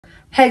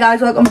Hey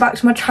guys, welcome back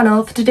to my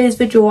channel. For today's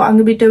video I'm going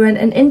to be doing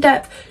an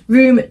in-depth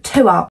room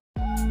tour.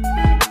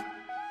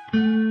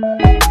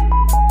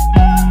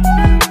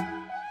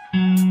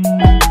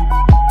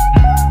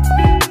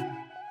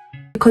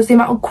 Because the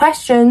amount of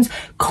questions,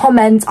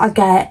 comments I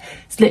get,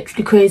 it's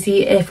literally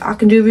crazy if I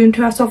can do a room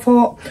tour. So I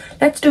thought,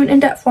 let's do an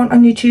in-depth one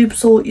on YouTube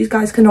so you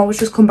guys can always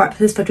just come back to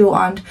this video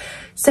and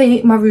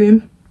see my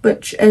room,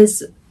 which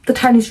is the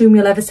tiniest room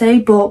you'll ever see,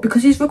 but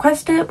because you've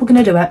requested it, we're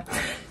going to do it.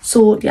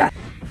 So yeah.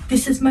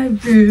 This is my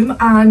room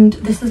and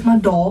this is my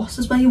door. This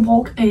is where you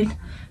walk in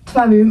to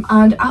my room,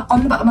 and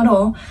on the back of my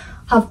door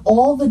have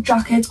all the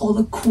jackets, all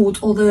the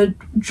coats, all the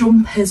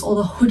jumpers, all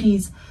the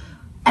hoodies,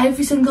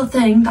 every single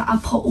thing that I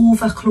put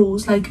over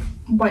clothes, like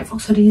White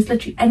Fox hoodies,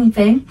 literally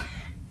anything.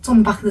 It's on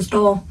the back of this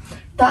door.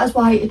 That is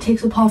why it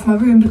takes up half my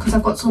room, because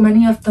I've got so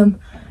many of them.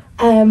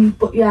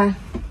 But yeah,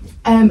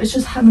 it's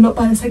just hanging up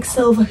by this like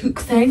silver hook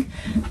thing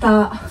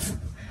that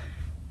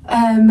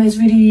is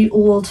really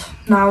old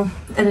now,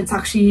 and it's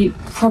actually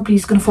probably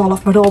going to fall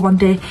off my door one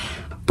day,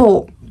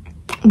 but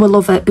we'll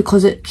love it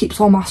because it keeps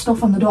all my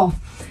stuff on the door.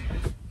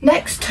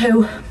 Next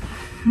to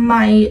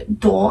my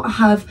door I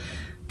have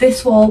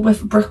this wall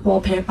with brick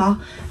wallpaper,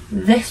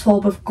 this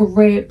wall with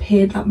grey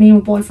paint that me and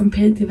my boyfriend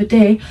painted the other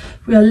day.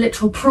 We are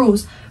literal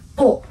pros.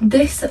 But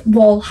this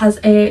wall has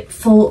a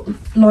full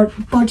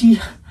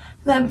body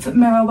length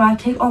mirror where I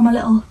take all my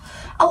little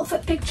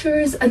outfit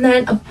pictures, and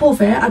then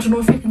above it, I don't know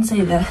if you can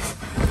see this,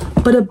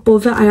 but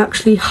above it I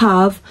actually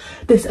have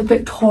this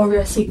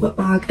Victoria's Secret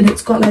bag, and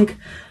it's got like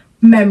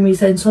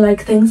memories in, so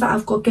like things that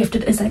I've got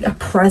gifted as like a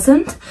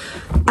present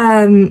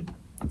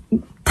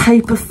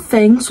type of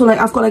thing. So like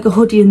I've got like a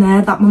hoodie in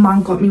there that my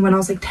mum got me when I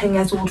was like 10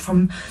 years old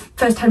from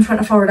first time she went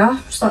to Florida,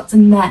 so that's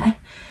in there.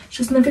 It's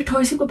just in the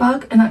Victoria's Secret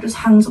bag, and that just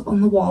hangs up on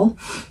the wall.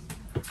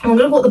 I'm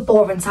gonna go at the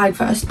boring side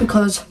first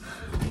because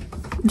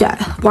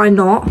yeah, why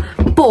not?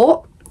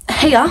 But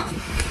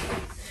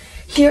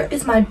here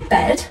is my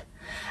bed,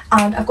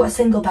 and I've got a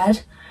single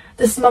bed.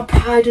 This is my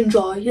pride and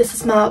joy. This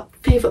is my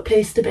favourite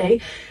place to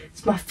be.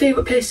 It's my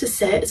favourite place to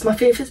sit. It's my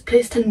favourite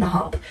place to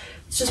nap.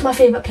 It's just my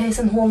favourite place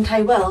in the whole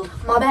entire world,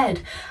 my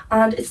bed.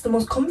 And it's the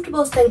most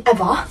comfortable thing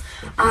ever.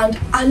 And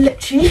I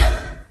literally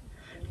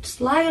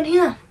just lie on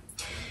here.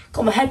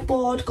 Got my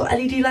headboard, got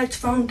LED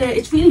lights around it.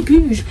 It's really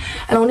bougie.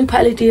 And I only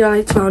put LED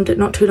lights around it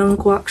not too long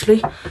ago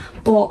actually.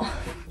 But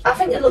I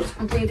think it looks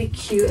really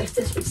cute if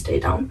this would stay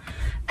down.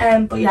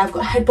 But yeah, I've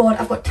got a headboard,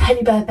 I've got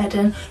teddy bear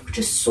bedding, which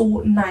is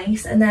so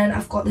nice, and then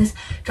I've got this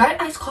giant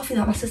iced coffee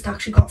that my sister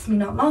actually got for me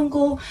not long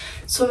ago,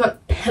 some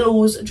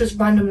pillows just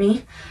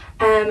randomly,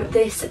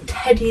 this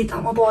teddy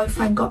that my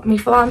boyfriend got me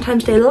for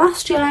Valentine's Day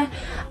last year,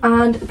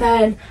 and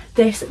then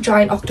this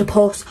giant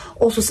octopus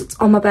also sits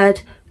on my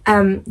bed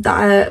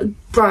that a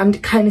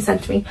brand kindly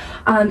sent to me,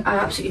 and I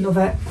absolutely love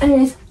it.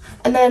 Anyways,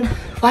 and then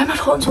why am I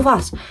talking so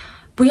fast?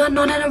 We are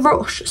not in a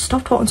rush.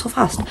 Stop talking so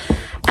fast.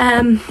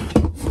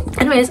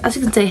 Anyways, as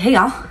you can see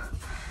here,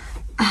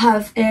 I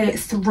have a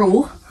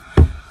throw.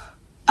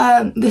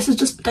 This is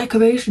just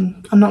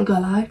decoration, I'm not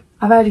gonna lie.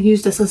 I've already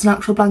used this as an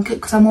actual blanket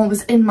because I'm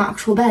always in my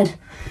actual bed.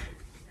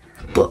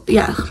 But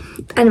yeah,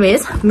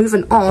 anyways,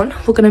 moving on,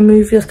 we're gonna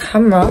move your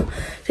camera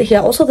to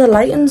here. Also, the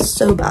lighting's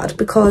so bad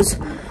because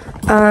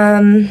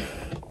I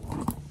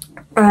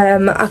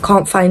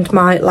can't find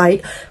my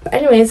light. But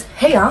anyways,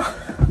 here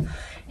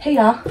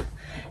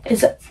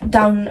is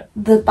down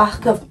the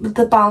back of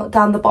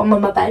down the bottom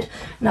of my bed,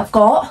 and I've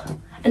got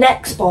an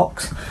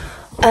Xbox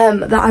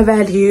that I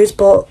rarely use,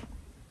 but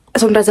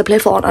sometimes I play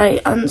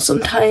Fortnite and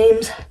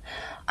sometimes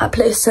I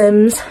play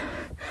Sims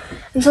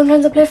and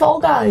sometimes I play Fall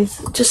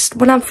Guys. Just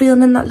when I'm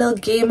feeling in that little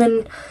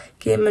gaming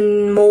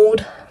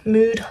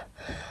mood,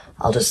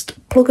 I'll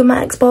just plug in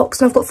my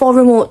Xbox, and I've got 4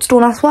 remotes.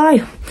 Don't ask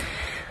why.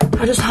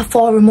 I just have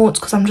 4 remotes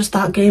because I'm just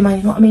that gamer,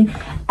 you know what I mean?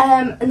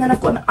 And then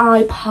I've got an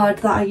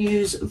iPad that I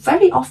use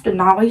very often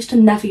now. I used to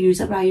never use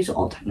it, but I use it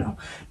all the time now.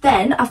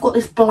 Then I've got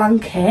this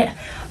blanket. I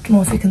don't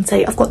know if you can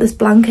see. I've got this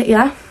blanket,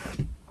 yeah?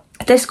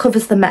 This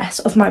covers the mess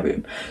of my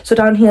room. So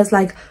down here is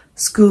like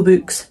school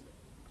books,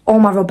 all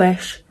my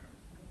rubbish,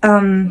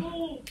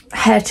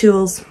 hair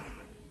tools,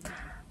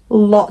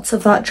 lots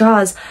of that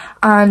jazz,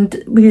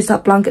 and we use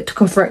that blanket to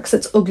cover it because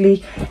it's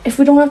ugly if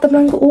we don't have the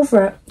blanket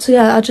over it. So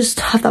yeah, I just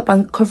have that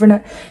blanket covering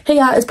it.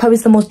 Here is probably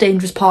the most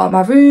dangerous part of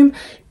my room.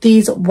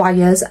 These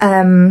wires,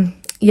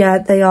 yeah,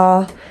 they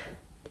are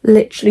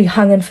literally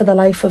hanging for the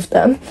life of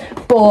them,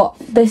 but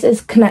this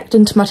is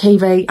connecting to my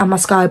TV and my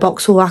Sky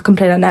box, so I can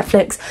play on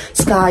Netflix,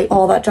 Sky,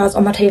 all that jazz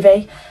on my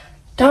TV.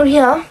 Down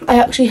here I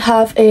actually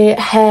have a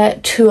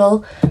hair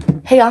tool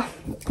here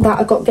that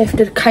I got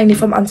gifted kindly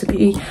from Auntie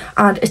Beauty,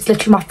 and it's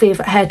literally my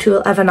favourite hair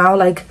tool ever now,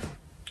 like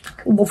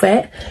love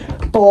it.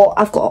 But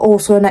I've got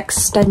also an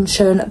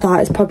extension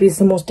that is probably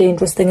the most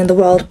dangerous thing in the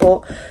world,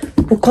 but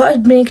we've got to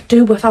make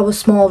do with our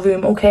small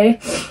room, okay?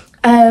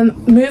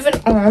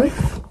 Moving on,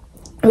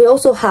 we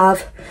also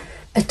have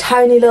a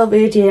tiny little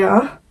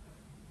radiator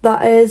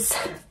that is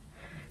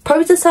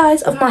probably the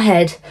size of my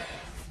head.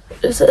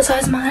 Is it the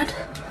size of my head?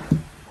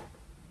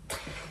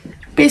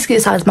 basically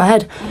the size of my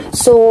head.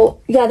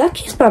 So yeah, that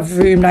keeps my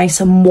room nice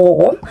and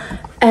warm.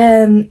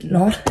 Anyways,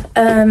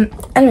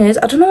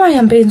 I don't know why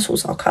I'm being so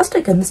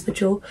sarcastic in this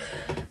video.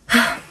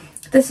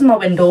 This is my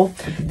window.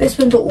 This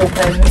window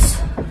opens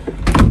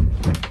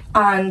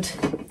and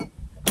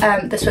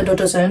this window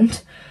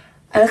doesn't.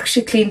 I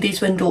actually cleaned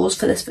these windows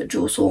for this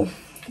video, so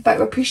I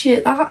better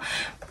appreciate that.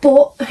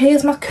 But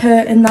here's my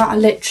curtain that I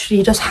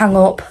literally just hang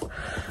up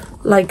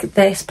like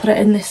this, put it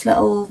in this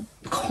little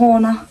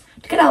corner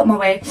to get out of my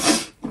way.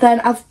 Then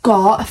I've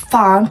got a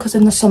fan, because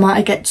in the summer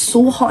it gets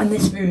so hot in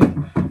this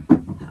room,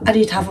 I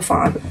need to have a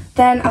fan.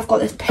 Then I've got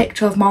this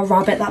picture of my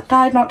rabbit that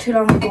died not too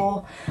long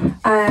ago.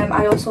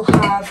 I also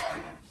have,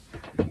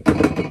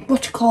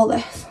 what do you call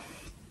this,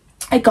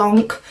 a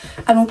gonk.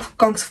 I know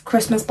gonks for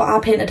Christmas, but I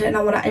painted it and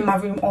I want it in my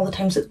room all the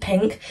time, so it's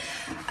pink.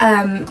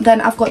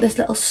 Then I've got this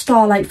little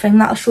starlight thing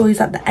that I'll show you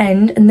at the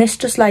end, and this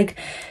just like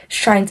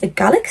shines a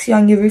galaxy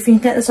on your roof. You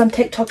can get this on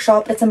TikTok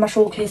shop. It's in my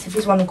showcase if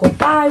you want to go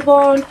buy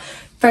one.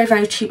 Very,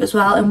 very cheap as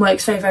well, and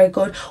works very, very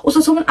good.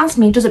 Also, someone asked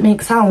me, does it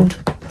make sound?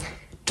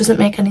 Doesn't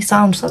make any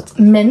sound, so that's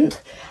mint.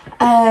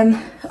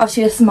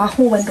 Obviously this is my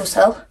whole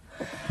windowsill.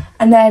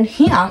 And then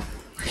here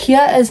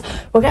is,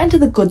 we're getting to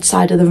the good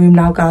side of the room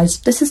now, guys.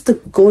 This is the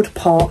good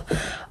part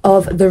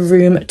of the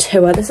room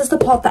tour. This is the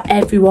part that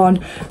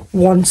everyone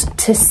wants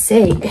to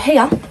see.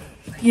 Here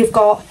you've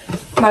got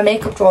my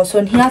makeup drawer. So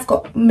in here I've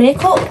got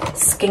makeup,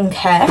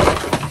 skincare,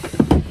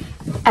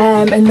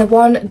 and the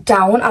one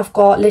down I've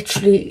got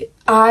literally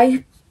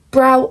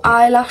eyebrow,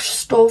 eyelash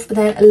stuff, and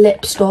then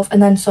lip stuff,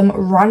 and then some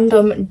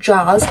random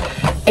jars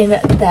in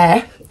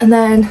there. And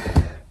then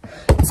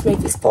let's make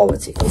this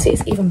forward so you can see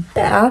it's even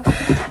better.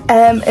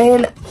 And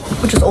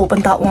we just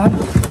opened that one.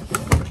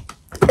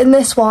 In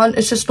this one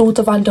it's just loads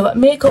of random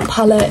makeup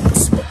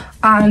palettes,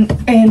 and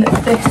in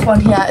this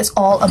one here is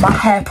all of my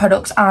hair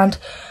products. And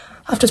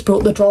I've just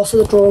broke the drawer, so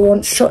the drawer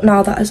won't shut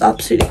now. That is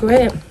absolutely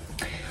great.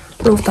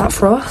 Love that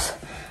for us.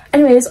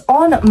 Anyways,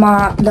 on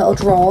my little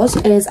drawers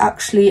is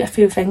actually a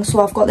few things. So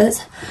I've got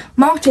this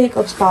Marc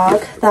Jacobs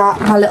bag,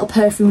 that my little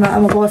perfume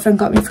that my boyfriend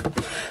got me for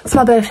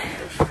my birthday.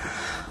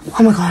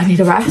 Oh my god, I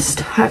need a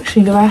rest. I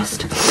actually need a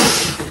rest.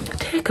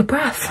 Take a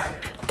breath.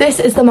 This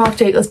is the Marc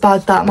Jacobs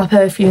bag that my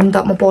perfume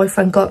that my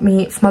boyfriend got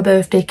me for my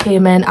birthday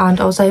came in,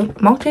 and I was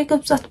like, Marc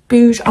Jacobs, that's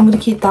bouge, I'm going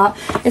to keep that.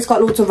 It's got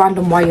loads of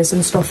random wires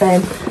and stuff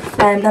in.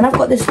 And then I've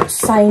got this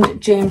signed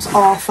James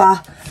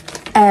Arthur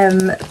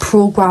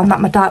program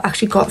that my dad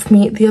actually got for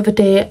me the other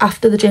day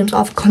after the James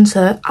Arthur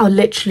concert. I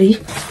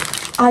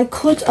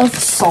could have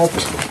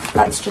sobbed.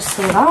 Let's just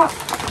say that.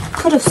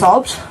 Could have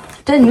sobbed.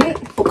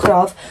 Didn't, but could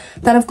have.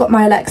 Then I've got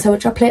my Alexa,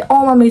 which I play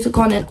all my music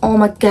on and all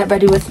my get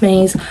ready with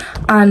me's.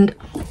 And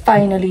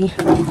finally,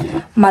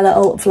 my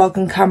little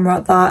vlogging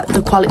camera that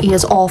the quality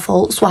is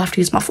awful, so I have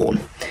to use my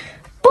phone.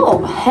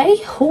 But hey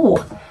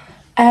ho.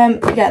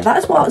 Yeah, that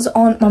is what is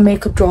on my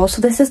makeup drawer. So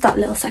this is that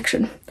little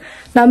section.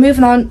 Now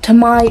moving on to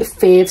my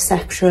fave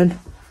section.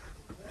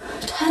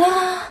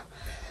 Ta-da!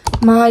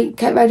 My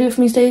get ready with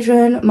me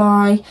station,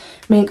 my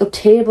makeup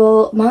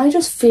table, my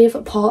just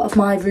favourite part of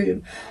my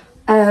room.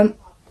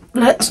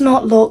 Let's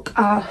not look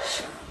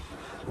at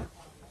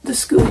the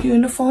school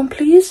uniform,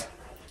 please.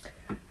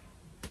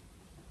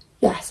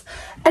 Yes.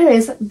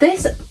 Anyways,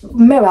 this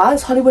mirror,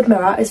 this Hollywood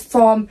mirror, is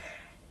from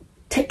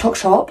TikTok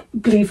shop,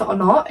 believe it or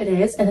not, it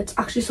is, and it's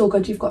actually so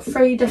good. You've got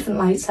 3 different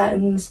light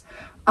settings,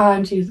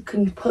 and you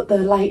can put the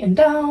lighting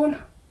down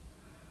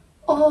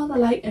or the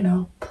lighting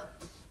up,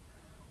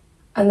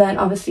 and then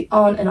obviously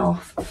on and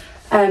off.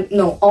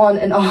 No, on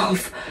and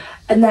off.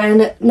 And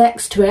then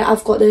next to it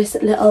I've got this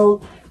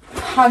little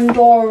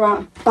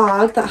Pandora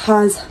bag that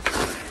has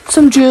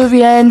some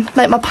jewellery in,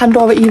 like my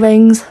Pandora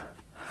earrings,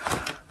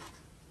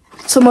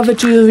 some other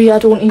jewellery I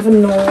don't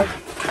even know.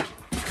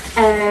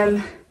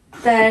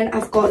 Then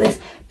I've got this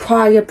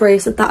Prior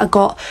bracelet that I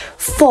got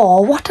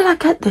for, what did I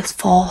get this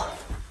for?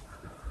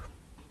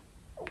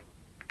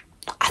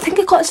 I think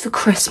I got this for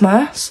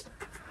Christmas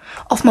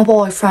off my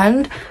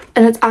boyfriend,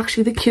 and it's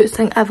actually the cutest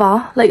thing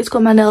ever. Like, it's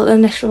got my little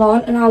initial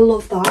on and I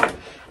love that.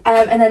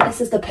 And then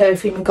this is the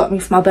perfume he got me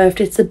for my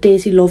birthday. It's the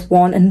Daisy Love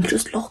one, and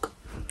just look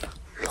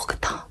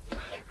at that.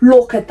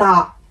 Look at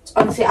that.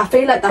 Honestly, I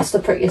feel like that's the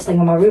prettiest thing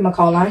in my room, I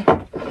can't lie.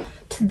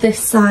 To this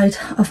side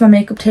of my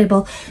makeup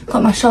table,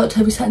 got my Charlotte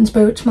Tilbury Setting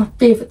Spray, which is my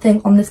favourite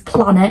thing on this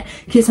planet.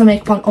 Keeps my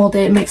makeup on all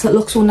day. It makes it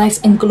look so nice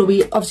and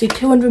glowy. Obviously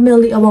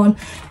 200ml one,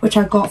 which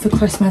I got for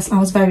Christmas. I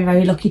was very,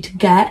 very lucky to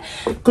get.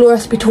 Glow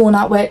Recipe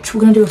Toner, which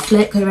we're going to do a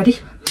flick. Are you ready?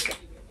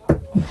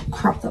 Oh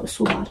crap, that was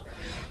so bad.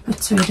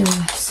 Let's redo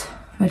this.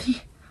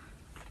 Ready?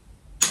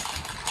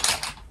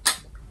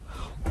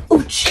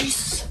 Oh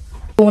Jesus.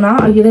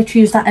 I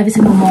literally use that every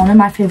single morning,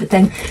 my favourite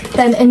thing.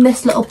 Then in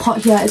this little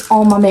pot here is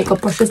all my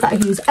makeup brushes that I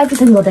use every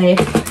single day.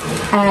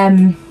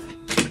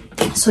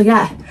 So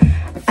yeah.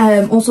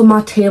 Also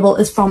my table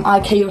is from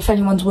IKEA, if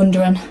anyone's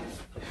wondering.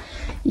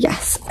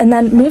 Yes. And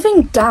then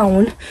moving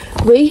down,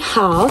 we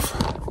have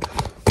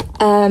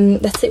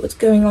let's see what's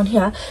going on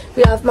here.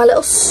 We have my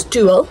little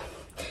stool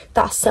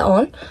that I sit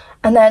on.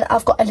 And then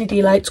I've got LED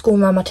lights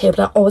going around my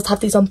table. I always have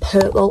these on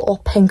purple or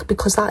pink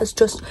because that is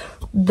just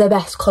the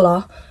best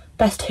colour.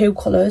 Best two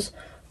colours.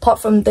 Apart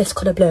from this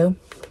colour blue.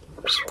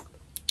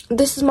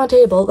 This is my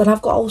table. Then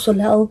I've got also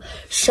little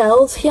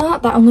shelves here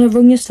that I'm going to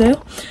run you through.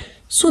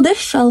 So this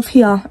shelf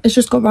here has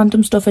just got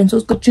random stuff in. So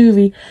it's got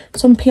jewellery,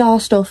 some PR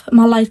stuff,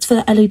 my lights for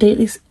the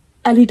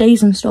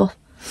LEDs and stuff.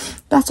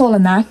 That's all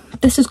in there.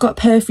 This has got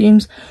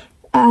perfumes,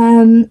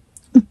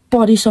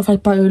 body stuff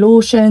like body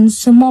lotions,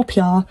 some more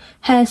PR,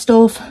 hair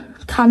stuff,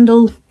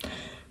 candle,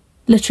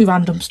 literally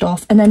random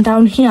stuff. And then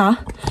down here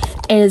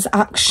is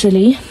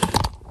actually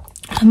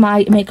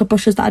my makeup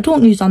brushes that I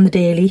don't use on the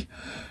daily.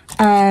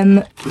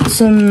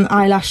 Some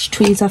eyelash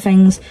tweezer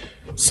things,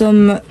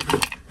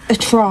 a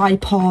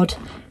tripod,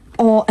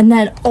 and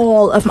then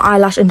all of my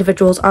eyelash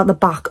individuals at the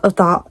back of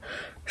that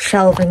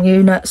shelving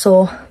unit.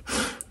 So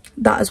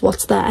that is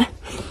what's there.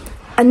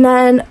 And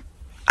then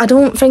I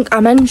don't think I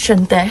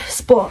mentioned this,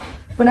 but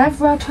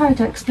whenever I try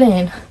to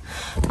explain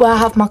where I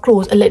have my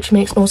clothes, it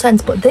literally makes no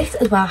sense. But this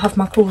is where I have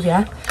my clothes,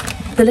 yeah.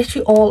 They're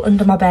literally all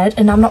under my bed,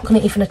 and I'm not going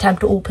to even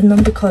attempt to open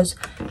them because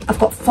I've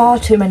got far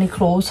too many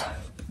clothes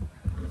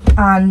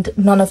and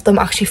none of them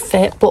actually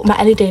fit. But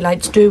my LED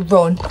lights do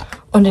run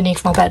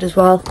underneath my bed as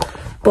well.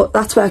 But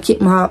that's where I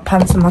keep my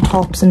pants and my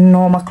tops and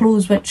all my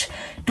clothes, which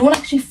don't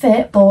actually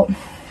fit, but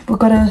we've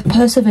got to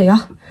persevere.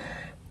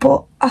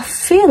 But I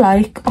feel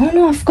like, oh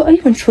no, I've got to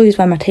even show you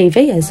where my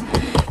TV is.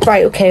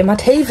 Right, okay, my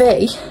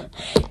TV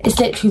is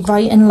literally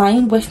right in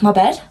line with my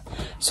bed.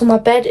 So my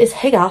bed is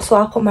here, so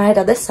I'll put my head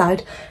at this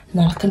side, and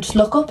then I can just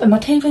look up and my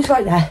TV's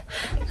right there.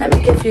 Let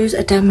me give you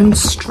a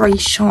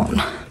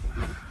demonstration.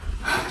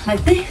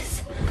 Like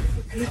this,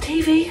 and the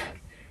TV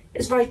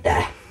is right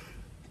there.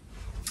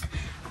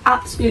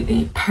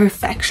 Absolutely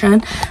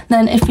perfection.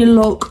 Then if you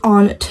look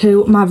on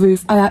to my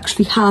roof, I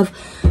actually have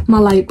my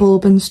light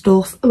bulb and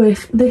stuff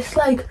with this,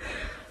 like,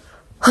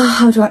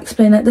 how do I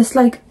explain it? This,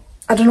 like,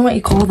 I don't know what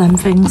you call them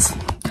things.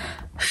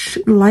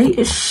 Light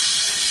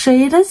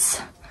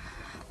shaders?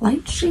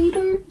 Light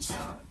shaders?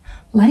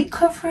 Light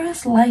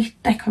covers? Light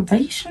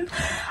decoration?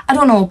 I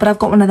don't know, but I've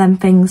got one of them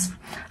things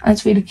and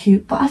it's really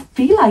cute. But I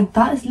feel like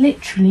that is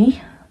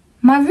literally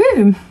my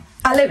room.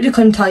 I literally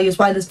couldn't tell you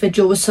why this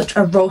video was such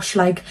a rush.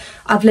 Like,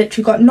 I've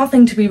literally got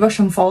nothing to be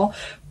rushing for,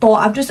 but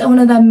I'm just in one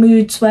of them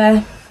moods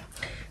where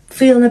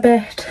feeling a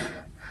bit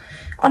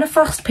on a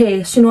fast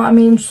pace, you know what I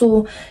mean?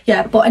 So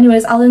yeah, but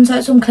anyways, I'll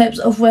insert some clips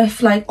of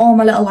with like all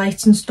my little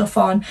lights and stuff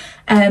on.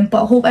 But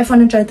I hope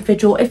everyone enjoyed the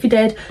video. If you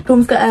did,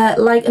 don't forget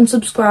to like and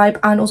subscribe,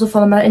 and also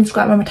follow my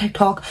Instagram and my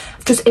TikTok.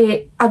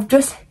 I've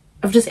just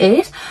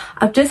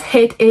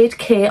hit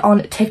 8k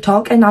on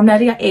TikTok, and I'm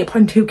nearly at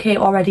 8.2k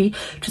already,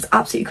 which is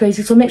absolutely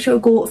crazy. So make sure to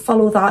go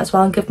follow that as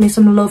well and give me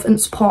some love and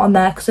support on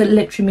there, because it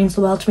literally means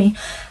the world to me.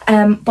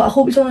 But I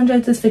hope you all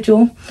enjoyed this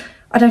video.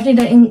 I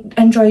definitely didn't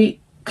enjoy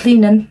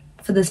cleaning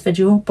for this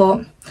video,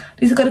 but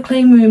at least I've got a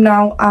clean room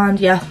now. And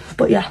yeah,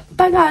 but yeah,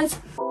 bye guys.